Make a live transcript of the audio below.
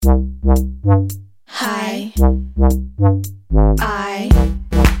Hi. I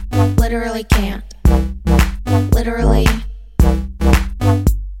literally can't. Literally.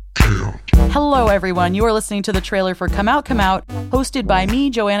 Hello, everyone. You are listening to the trailer for Come Out, Come Out, hosted by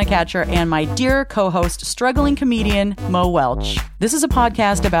me, Joanna Catcher, and my dear co-host, struggling comedian, Mo Welch. This is a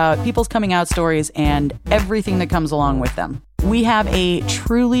podcast about people's coming out stories and everything that comes along with them. We have a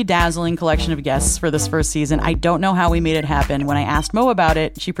truly dazzling collection of guests for this first season. I don't know how we made it happen. When I asked Mo about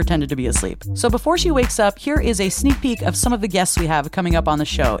it, she pretended to be asleep. So before she wakes up, here is a sneak peek of some of the guests we have coming up on the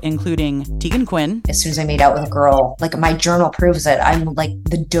show, including Tegan Quinn. As soon as I made out with a girl, like my journal proves it, I'm like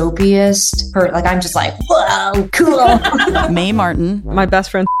the dopiest. I'm just like, whoa, cool. Mae Martin. My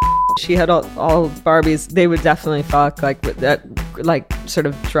best friend, she had all Barbies. They would definitely fuck like with that, like sort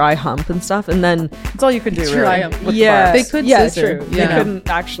of dry hump and stuff. And then it's all you can do. Dry really. hump. Yeah, they could. Yeah, scissor. true. Yeah. They couldn't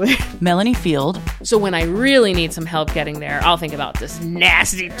actually. Melanie Field. So when I really need some help getting there, I'll think about this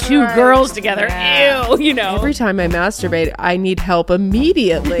nasty two girls together. Yeah. Ew, you know. Every time I masturbate, I need help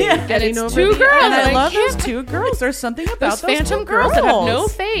immediately. Yeah, getting and it's over two girls. And I Like, love those two girls. There's something about those phantom two girls that have no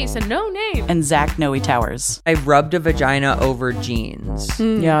face and no name. And Zach Noe Towers. I rubbed a vagina over jeans.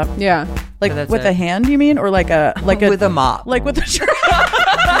 Yeah. Like So with it. a hand, you mean? Or like with a mop. Like with a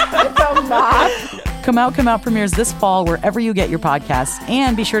Come Out, Come Out premieres this fall wherever you get your podcasts.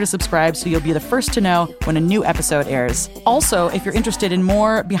 And be sure to subscribe so you'll be the first to know when a new episode airs. Also, if you're interested in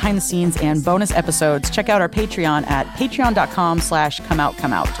more behind the scenes and bonus episodes, check out our Patreon at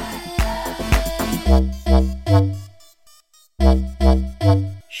patreon.com/comeoutcomeout.